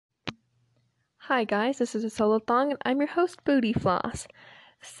Hi guys, this is a solo thong and I'm your host Booty Floss.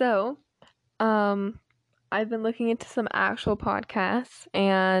 So, um I've been looking into some actual podcasts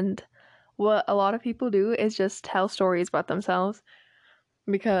and what a lot of people do is just tell stories about themselves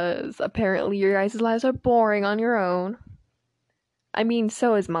because apparently your guys' lives are boring on your own. I mean,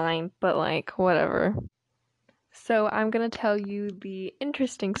 so is mine, but like whatever. So, I'm going to tell you the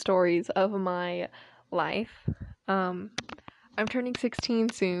interesting stories of my life. Um I'm turning 16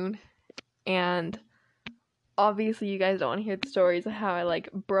 soon and obviously you guys don't want to hear the stories of how I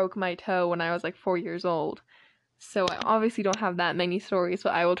broke my toe when I was 4 years old. So I obviously don't have that many stories,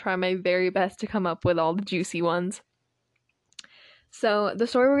 but I will try my very best to come up with all the juicy ones. So the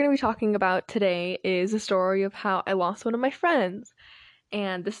story we're going to be talking about today is the story of how I lost one of my friends.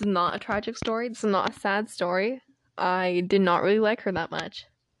 And this is not a tragic story. This is not a sad story. I did not really like her that much.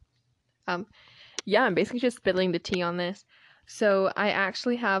 I'm basically just spilling the tea on this. So I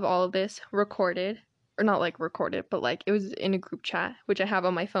actually have all of this recorded, or not recorded, but it was in a group chat, which I have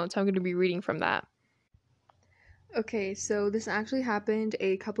on my phone, so I'm going to be reading from that. Okay, so this actually happened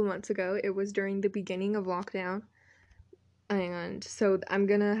a couple months ago. It was during the beginning of lockdown. And so I'm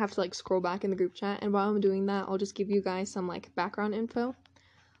going to have to scroll back in the group chat, and while I'm doing that, I'll just give you guys some background info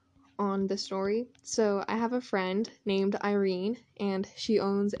on the story. So I have a friend named Irene, and she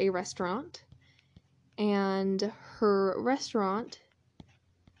owns a restaurant. And her restaurant,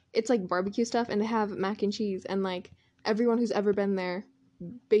 it's barbecue stuff, and they have mac and cheese, and everyone who's ever been there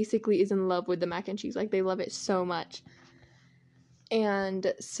basically is in love with the mac and cheese. They love it so much.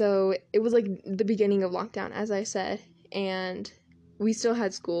 And so it was the beginning of lockdown, as I said, and we still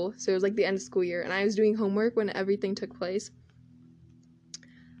had school, so it was the end of school year, and I was doing homework when everything took place.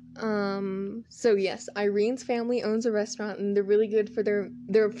 So yes, Irene's family owns a restaurant, and they're really good for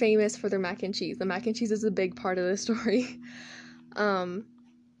they're famous for their mac and cheese. The mac and cheese is a big part of the story.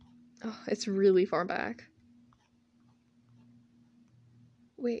 It's really far back.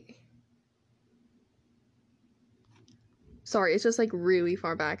 Wait. Sorry, it's just really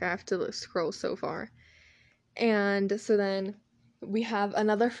far back. I have to scroll so far. And so then we have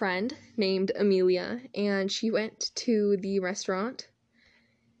another friend named Amelia, and she went to the restaurant,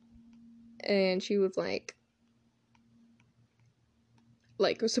 and she was like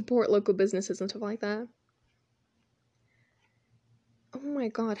support local businesses and stuff like that. Oh my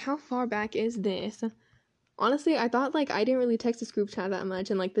god, how far back is this? Honestly, I thought I didn't really text this group chat that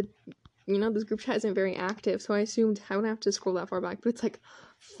much, and this group chat isn't very active, so I assumed I would have to scroll that far back, but it's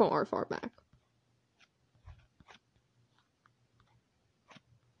far, far back.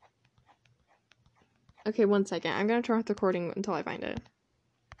 Okay, 1 second. I'm gonna turn off the recording until I find it.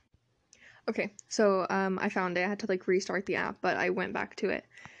 Okay, so I found it. I had to restart the app, but I went back to it.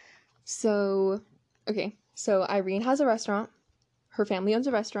 So, okay, so Irene has a restaurant. Her family owns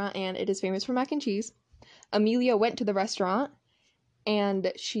a restaurant, and it is famous for mac and cheese. Amelia went to the restaurant,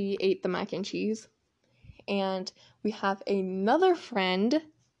 and she ate the mac and cheese. And we have another friend,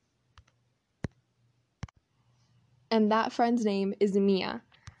 and that friend's name is Mia.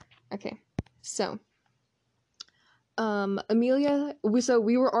 Okay, so Amelia,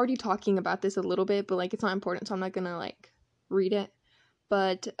 we were already talking about this a little bit, but it's not important, so I'm not gonna read it.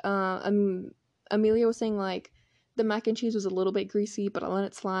 But Amelia was saying the mac and cheese was a little bit greasy, but I'll let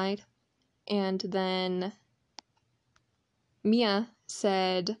it slide. And then Mia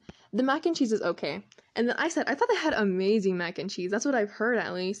said the mac and cheese is okay. And then I said I thought they had amazing mac and cheese. That's what I've heard,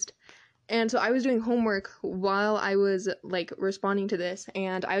 at least. And so I was doing homework while I was responding to this,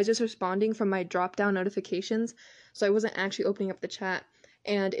 and I was just responding from my drop down notifications, so I wasn't actually opening up the chat.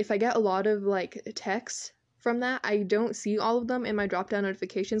 And if I get a lot of texts from that, I don't see all of them in my drop down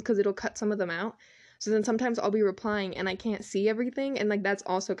notifications because it'll cut some of them out. So then sometimes I'll be replying and I can't see everything, and that's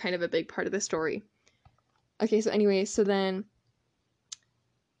also kind of a big part of the story. Okay, so anyway, so then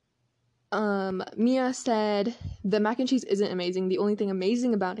Mia said the mac and cheese isn't amazing. The only thing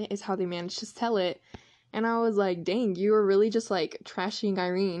amazing about it is how they managed to sell it. And I was like, dang, you were really just trashing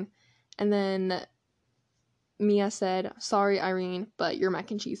Irene. And then Mia said, sorry, Irene, but your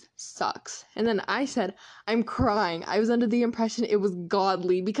mac and cheese sucks. And then I said, I'm crying. I was under the impression it was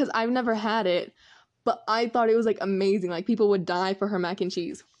godly because I've never had it, but I thought it was amazing. People would die for her mac and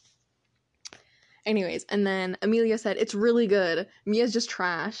cheese. Anyways, and then Amelia said, it's really good. Mia's just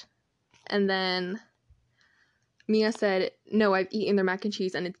trash. And then Mia said, no, I've eaten their mac and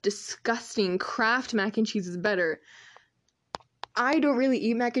cheese and it's disgusting. Kraft mac and cheese is better. I don't really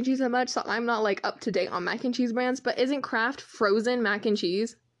eat mac and cheese that much, so I'm not up to date on mac and cheese brands, but isn't Kraft frozen mac and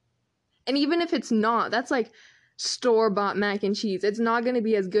cheese? And even if it's not, that's store-bought mac and cheese. It's not going to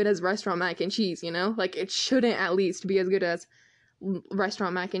be as good as restaurant mac and cheese, you know? It shouldn't at least be as good as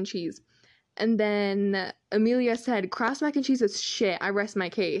restaurant mac and cheese. And then Amelia said, Kraft's mac and cheese is shit. I rest my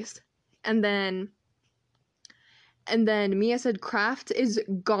case. And then Mia said, Kraft is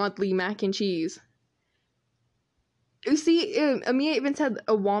godly mac and cheese. You see, Mia even said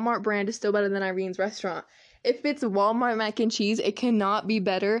a Walmart brand is still better than Irene's restaurant. If it's Walmart mac and cheese, it cannot be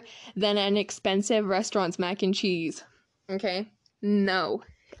better than an expensive restaurant's mac and cheese. Okay? No.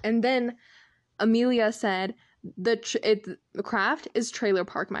 And then Amelia said Kraft is Trailer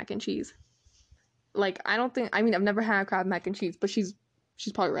Park mac and cheese. Like, I've never had Kraft mac and cheese, but she's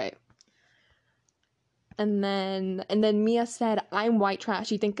probably right. And then Mia said, I'm white trash.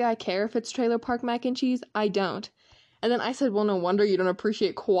 You think I care if it's Trailer Park mac and cheese? I don't. And then I said, well, no wonder you don't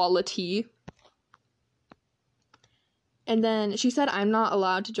appreciate quality. And then she said, I'm not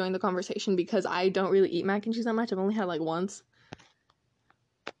allowed to join the conversation because I don't really eat mac and cheese that much. I've only had like once.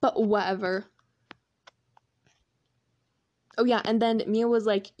 But whatever. Oh yeah, and then Mia was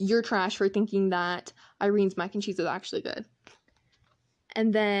like, you're trash for thinking that Irene's mac and cheese is actually good.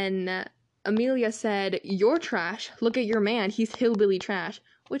 And then Amelia said, you're trash. Look at your man. He's hillbilly trash.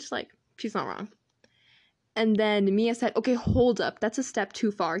 Which, like, she's not wrong. And then Mia said, okay, hold up. That's a step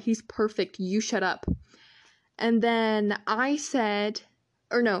too far. He's perfect. You shut up. And then and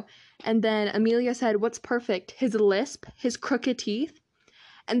then Amelia said, what's perfect? His lisp? His crooked teeth?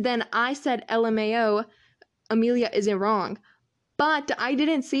 And then I said, LMAO, Amelia isn't wrong. But I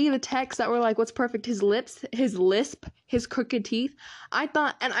didn't see the texts that were like, what's perfect? His lips, his lisp, his crooked teeth. I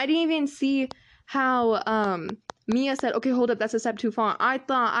didn't even see how Mia said, okay, hold up, that's a step too far. I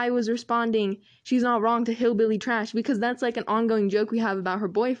thought I was responding, she's not wrong, to hillbilly trash, because that's like an ongoing joke we have about her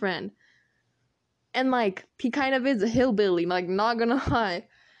boyfriend. And like, he kind of is a hillbilly, like, not gonna lie.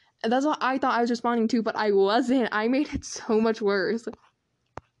 And that's what I thought I was responding to, but I wasn't. I made it so much worse.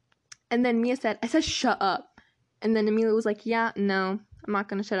 And then Mia said, I said shut up. And then Amelia was like, yeah, no, I'm not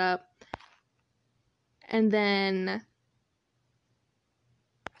gonna shut up. And then,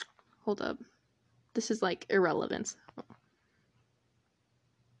 hold up. This is like irrelevance.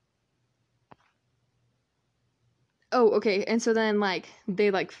 Oh, okay. And so then like they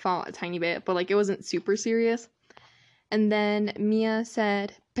like fought a tiny bit, but like it wasn't super serious. And then Mia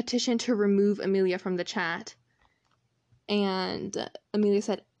said, petition to remove Amelia from the chat. And Amelia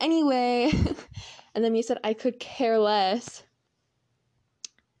said, anyway. And then Mia said, I could care less.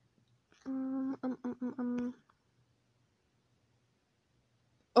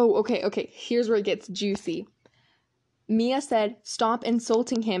 Oh, okay. Here's where it gets juicy. Mia said, stop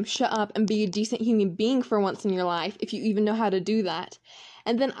insulting him, shut up, and be a decent human being for once in your life, if you even know how to do that.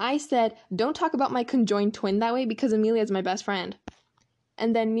 And then I said, don't talk about my conjoined twin that way, because Amelia is my best friend.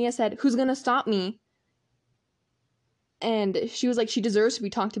 And then Mia said, who's gonna stop me? And she was like, she deserves to be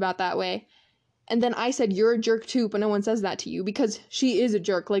talked about that way. And then I said, you're a jerk too, but no one says that to you, because she is a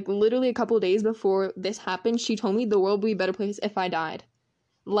jerk. Like, literally a couple of days before this happened, she told me the world would be a better place if I died.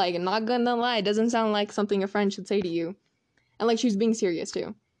 Like, not gonna lie, it doesn't sound like something a friend should say to you. And, like, she was being serious,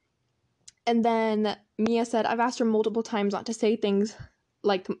 too. And then Mia said, I've asked her multiple times not to say things,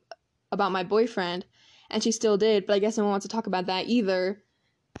 like, about my boyfriend. And she still did, but I guess no one wants to talk about that either.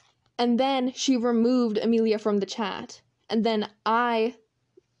 And then she removed Amelia from the chat. And then I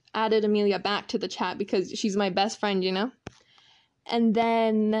added Amelia back to the chat because she's my best friend, you know? And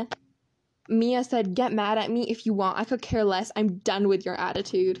then Mia said, get mad at me if you want. I could care less. I'm done with your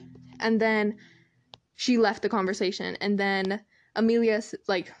attitude. And then she left the conversation. And then Amelia,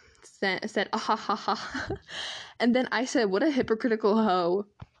 like, said, ah, ha, ha, ha. And then I said, what a hypocritical hoe.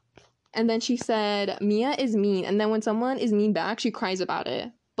 And then she said, Mia is mean. And then when someone is mean back, she cries about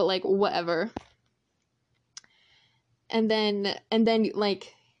it. But, like, whatever. And then,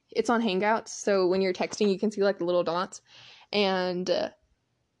 like, it's on Hangouts. So when you're texting, you can see, like, the little dots. And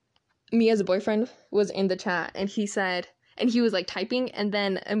Mia's boyfriend was in the chat, and he said, and he was like typing, and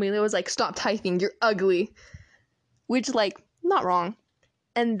then Amelia was like, stop typing, you're ugly, which, like, not wrong.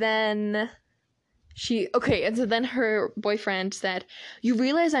 And then and so then her boyfriend said, you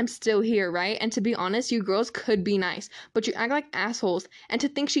realize I'm still here, right? And to be honest, you girls could be nice, but you act like assholes, and to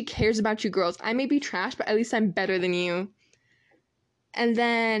think she cares about you girls. I may be trash, but at least I'm better than you. And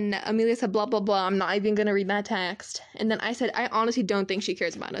then Amelia said, blah, blah, blah, I'm not even gonna read that text. And then I said, I honestly don't think she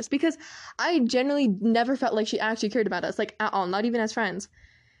cares about us, because I genuinely never felt like she actually cared about us, like, at all, not even as friends.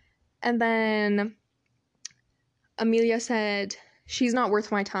 And then Amelia said, she's not worth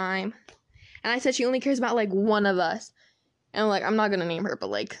my time. And I said, she only cares about, like, one of us. And, like, I'm not gonna name her, but,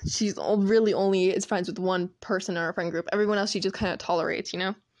 like, she's really only is friends with one person in our friend group. Everyone else she just kind of tolerates, you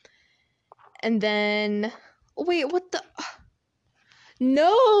know? And then, wait, what the...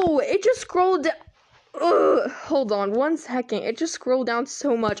 No, it just scrolled down. Ugh, hold on 1 second. It just scrolled down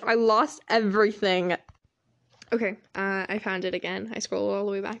so much. I lost everything. Okay, I found it again. I scrolled all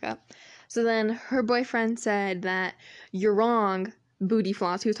the way back up. So then her boyfriend said that you're wrong, Booty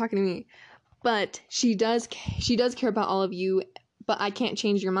Floss. He was talking to me, but she does care about all of you, but I can't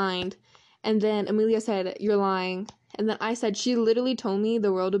change your mind. And then Amelia said you're lying. And then I said she literally told me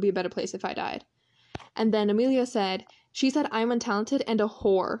the world would be a better place if I died. And then Amelia said she said I'm untalented and a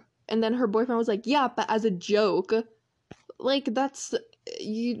whore. And then her boyfriend was like, yeah, but as a joke. Like, that's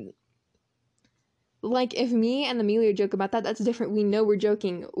you. Like, if me and Amelia joke about that, that's different. We know we're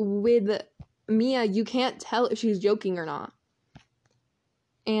joking. With Mia, you can't tell if she's joking or not.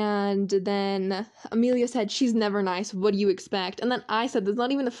 And then Amelia said, she's never nice. What do you expect? And then I said, that's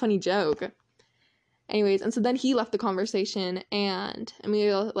not even a funny joke. Anyways, and so then he left the conversation, and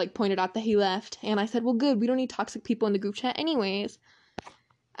Amelia, like, pointed out that he left. And I said, well, good. We don't need toxic people in the group chat anyways.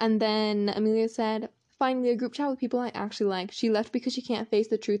 And then Amelia said, find me a group chat with people I actually like. She left because she can't face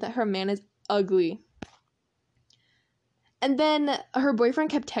the truth that her man is ugly. And then her boyfriend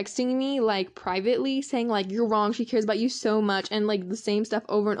kept texting me, like, privately, saying, like, you're wrong, she cares about you so much, and, like, the same stuff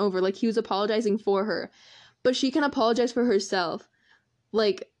over and over. Like, he was apologizing for her. But she can apologize for herself.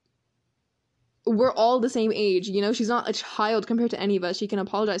 Like, we're all the same age, you know? She's not a child compared to any of us. She can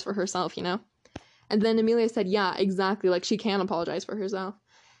apologize for herself, you know? And then Amelia said, yeah, exactly. Like, she can apologize for herself.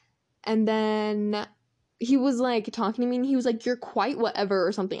 And then he was, like, talking to me, and he was like, you're quite whatever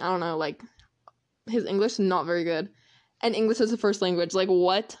or something. I don't know, like, his English is not very good. And English is the first language. Like,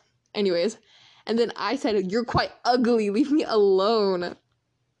 what? Anyways. And then I said, you're quite ugly. Leave me alone.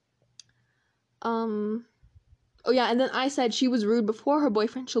 Oh, yeah. And then I said she was rude before her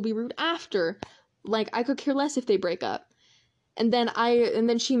boyfriend. She'll be rude after. Like, I could care less if they break up. And then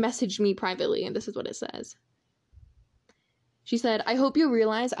she messaged me privately. And this is what it says. She said, I hope you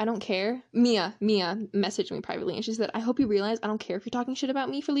realize I don't care. Mia messaged me privately, and she said, I hope you realize I don't care if you're talking shit about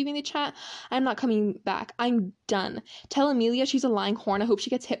me for leaving the chat. I'm not coming back. I'm done. Tell Amelia she's a lying whore. I hope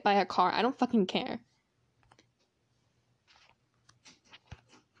she gets hit by a car. I don't fucking care.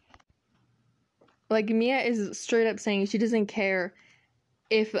 Like, Mia is straight up saying she doesn't care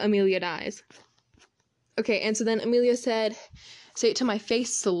if Amelia dies. Okay, and so then Amelia said, say it to my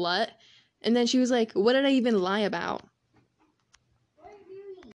face, slut. And then she was like, what did I even lie about?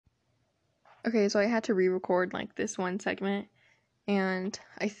 Okay, so I had to re-record, like, this one segment, and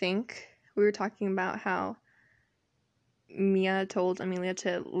I think we were talking about how Mia told Amelia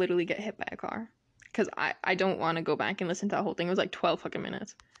to literally get hit by a car, because I don't want to go back and listen to that whole thing. It was, like, 12 fucking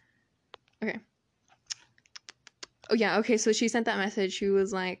minutes. Okay. Oh, yeah, okay, so she sent that message. She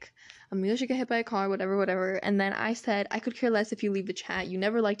was like, Amelia should get hit by a car, whatever, and then I said, I could care less if you leave the chat. You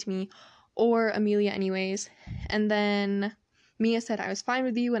never liked me, or Amelia anyways, and then Mia said I was fine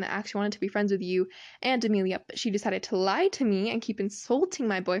with you and I actually wanted to be friends with you and Amelia, but she decided to lie to me and keep insulting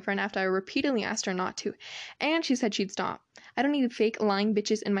my boyfriend after I repeatedly asked her not to. And she said she'd stop. I don't need fake lying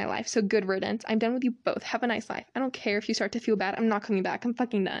bitches in my life, so good riddance. I'm done with you both. Have a nice life. I don't care if you start to feel bad. I'm not coming back. I'm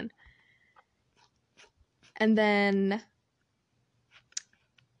fucking done. And then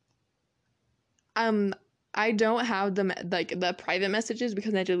I don't have the private messages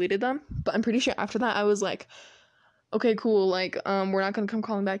because I deleted them, but I'm pretty sure after that I was like, okay, cool, like, we're not gonna come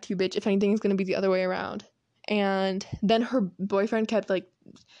calling back to you, bitch. If anything, it's gonna be the other way around. And then her boyfriend kept, like,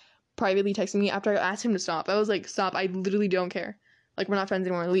 privately texting me after I asked him to stop. I was like, stop, I literally don't care. Like, we're not friends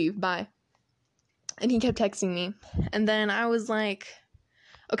anymore, leave, bye. And he kept texting me. And then I was like,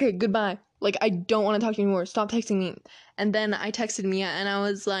 okay, goodbye. Like, I don't want to talk to you anymore. Stop texting me. And then I texted Mia, and I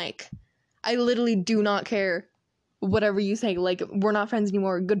was like, I literally do not care. Whatever you say, like, we're not friends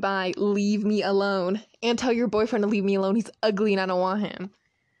anymore, goodbye, leave me alone, and tell your boyfriend to leave me alone, he's ugly and I don't want him.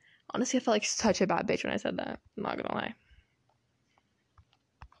 Honestly, I felt like such a bad bitch when I said that, I'm not gonna lie.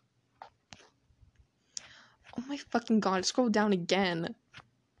 Oh my fucking god, scroll down again.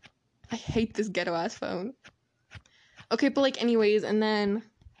 I hate this ghetto ass phone. Okay, but, like, anyways, and then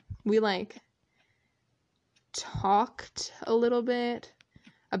we, like, talked a little bit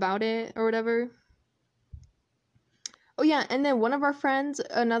about it or whatever. Oh, yeah, and then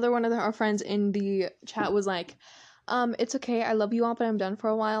another one of our friends in the chat was like, it's okay, I love you all, but I'm done for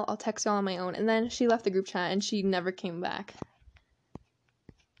a while, I'll text y'all on my own. And then she left the group chat, and she never came back.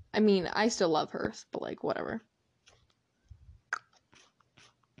 I mean, I still love her, but, like, whatever.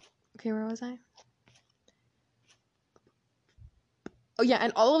 Okay, where was I? Oh, yeah,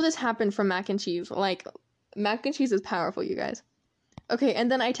 and all of this happened from mac and cheese. Like, mac and cheese is powerful, you guys. Okay,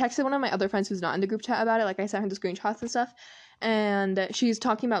 and then I texted one of my other friends who's not in the group chat about it. Like, I sent her the screenshots and stuff. And she's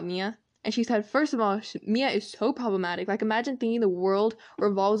talking about Mia. And she said, first of all, Mia is so problematic. Like, imagine thinking the world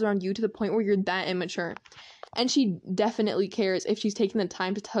revolves around you to the point where you're that immature. And she definitely cares if she's taking the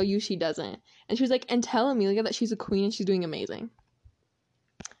time to tell you she doesn't. And she was like, and tell Amelia that she's a queen and she's doing amazing.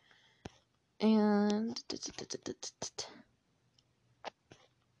 And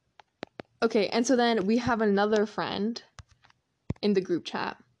okay, and so then we have another friend in the group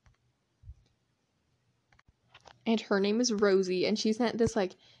chat. And her name is Rosie, and she sent this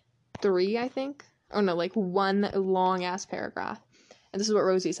like 3, I think. Oh no, like 1 long ass paragraph. And this is what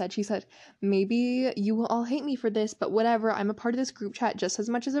Rosie said. She said, maybe you will all hate me for this, but whatever. I'm a part of this group chat just as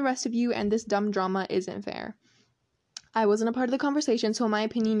much as the rest of you, and this dumb drama isn't fair. I wasn't a part of the conversation, so my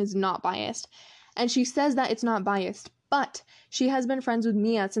opinion is not biased. And she says that it's not biased, but she has been friends with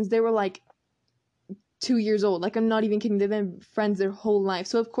Mia since they were like 2 years old. Like, I'm not even kidding. They've been friends their whole life.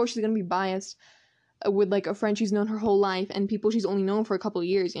 So of course she's going to be biased with like a friend she's known her whole life and people she's only known for a couple of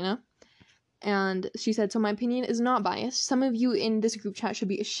years, you know? And she said, so my opinion is not biased. Some of you in this group chat should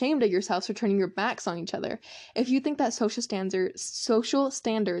be ashamed of yourselves for turning your backs on each other. If you think that social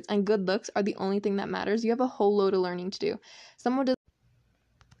standards and good looks are the only thing that matters, you have a whole load of learning to do. Someone does.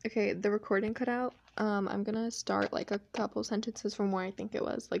 Okay, the recording cut out. I'm gonna start like a couple sentences from where I think it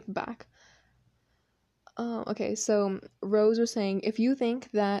was, like back. Okay, so Rose was saying, if you think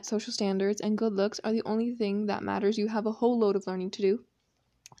that social standards and good looks are the only thing that matters, you have a whole load of learning to do.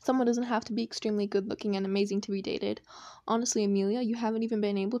 Someone doesn't have to be extremely good looking and amazing to be dated. Honestly, Amelia, you haven't even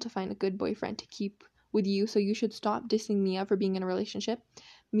been able to find a good boyfriend to keep with you, so you should stop dissing Mia for being in a relationship.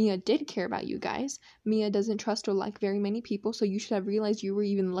 Mia did care about you guys. Mia doesn't trust or like very many people, so you should have realized you were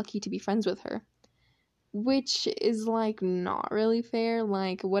even lucky to be friends with her. Which is, like, not really fair.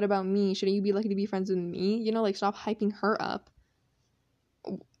 Like, what about me? Shouldn't you be lucky to be friends with me? You know, like, stop hyping her up.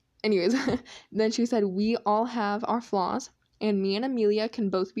 Anyways, then she said, we all have our flaws, and me and Amelia can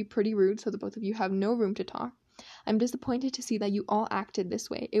both be pretty rude, so the both of you have no room to talk. I'm disappointed to see that you all acted this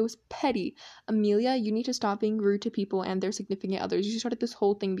way. It was petty. Amelia, you need to stop being rude to people and their significant others. You started this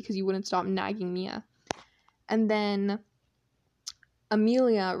whole thing because you wouldn't stop nagging Mia. And then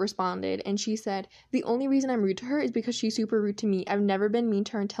Amelia responded, and she said, the only reason I'm rude to her is because she's super rude to me. I've never been mean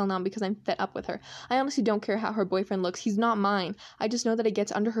to her until now because I'm fed up with her. I honestly don't care how her boyfriend looks. He's not mine. I just know that it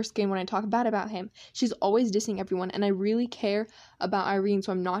gets under her skin when I talk bad about him. She's always dissing everyone, and I really care about Irene,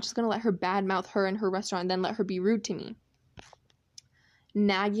 so I'm not just going to let her badmouth her and her restaurant and then let her be rude to me.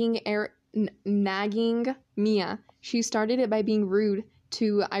 Nagging Mia. She started it by being rude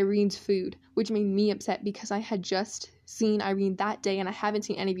to Irene's food, which made me upset because I had just seen Irene that day and I haven't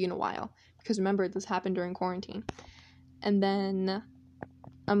seen any of you in a while, because remember, this happened during quarantine. And then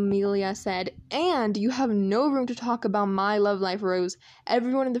Amelia said, and you have no room to talk about my love life, Rose.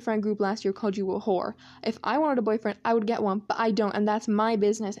 Everyone in the friend group last year called you a whore. If I wanted a boyfriend, I would get one, but I don't, and that's my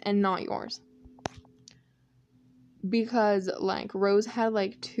business and not yours. Because, like, Rose had,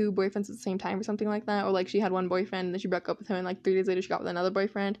 like, 2 boyfriends at the same time or something like that. Or, like, she had one boyfriend and then she broke up with him and, like, 3 days later she got with another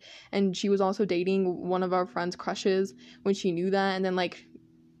boyfriend. And she was also dating one of our friends' crushes when she knew that. And then, like,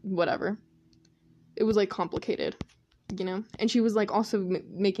 whatever. It was, like, complicated, you know? And she was, like, also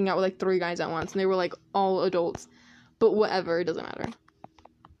making out with, like, 3 guys at once. And they were, like, all adults. But whatever, it doesn't matter.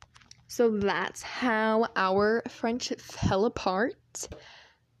 So that's how our friendship fell apart.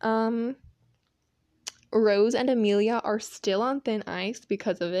 Rose and Amelia are still on thin ice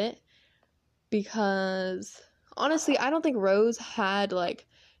because of it. Because, honestly, I don't think Rose had, like,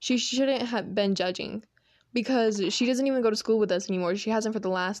 she shouldn't have been judging. Because she doesn't even go to school with us anymore. She hasn't for the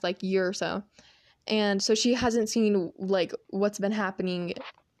last, like, year or so. And so she hasn't seen, like, what's been happening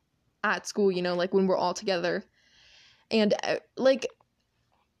at school, you know, like, when we're all together. And, like,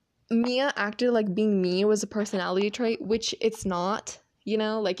 Mia acted like being mean was a personality trait, which it's not. You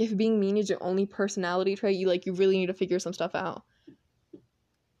know, like, if being mean is your only personality trait, you really need to figure some stuff out.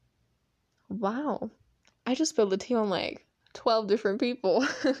 Wow. I just spilled the tea on, like, 12 different people.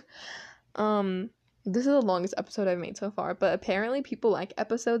 This is the longest episode I've made so far, but apparently people like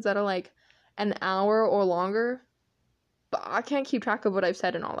episodes that are, like, an hour or longer. But I can't keep track of what I've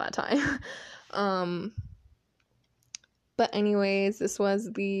said in all that time. But anyways, this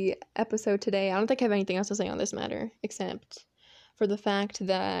was the episode today. I don't think I have anything else to say on this matter, except for the fact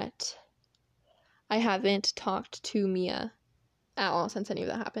that I haven't talked to Mia at all since any of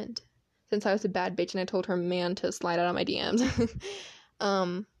that happened. Since I was a bad bitch and I told her man to slide out of my DMs.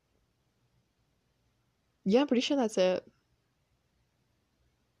 Yeah, I'm pretty sure that's it.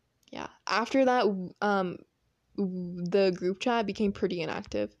 Yeah. After that, the group chat became pretty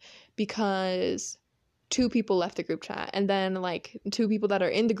inactive because 2 people left the group chat, and then, like, 2 people that are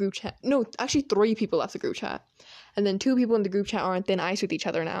in the group chat, no, actually 3 people left the group chat, and then 2 people in the group chat are on thin ice with each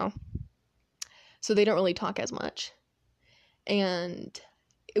other now. so they don't really talk as much. And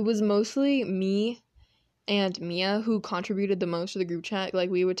it was mostly me and Mia who contributed the most to the group chat. Like,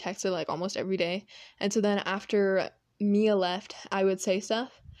 we would text it like almost every day. And so then after Mia left, I would say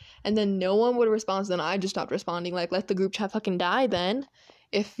stuff, and then no one would respond. So then I just stopped responding. Like, let the group chat fucking die then,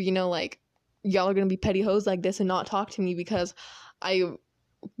 if like y'all are gonna be petty hoes like this and not talk to me because I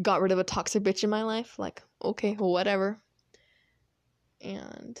got rid of a toxic bitch in my life. Like, okay, well, whatever.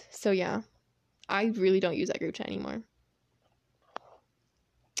 And so yeah, I really don't use that group chat anymore.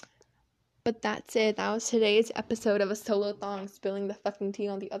 But that's it. That was today's episode of a solo thong, spilling the fucking tea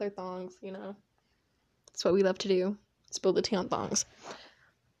on the other thongs, That's what we love to do. Spill the tea on thongs. I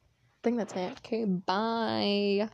think that's it. Okay, bye.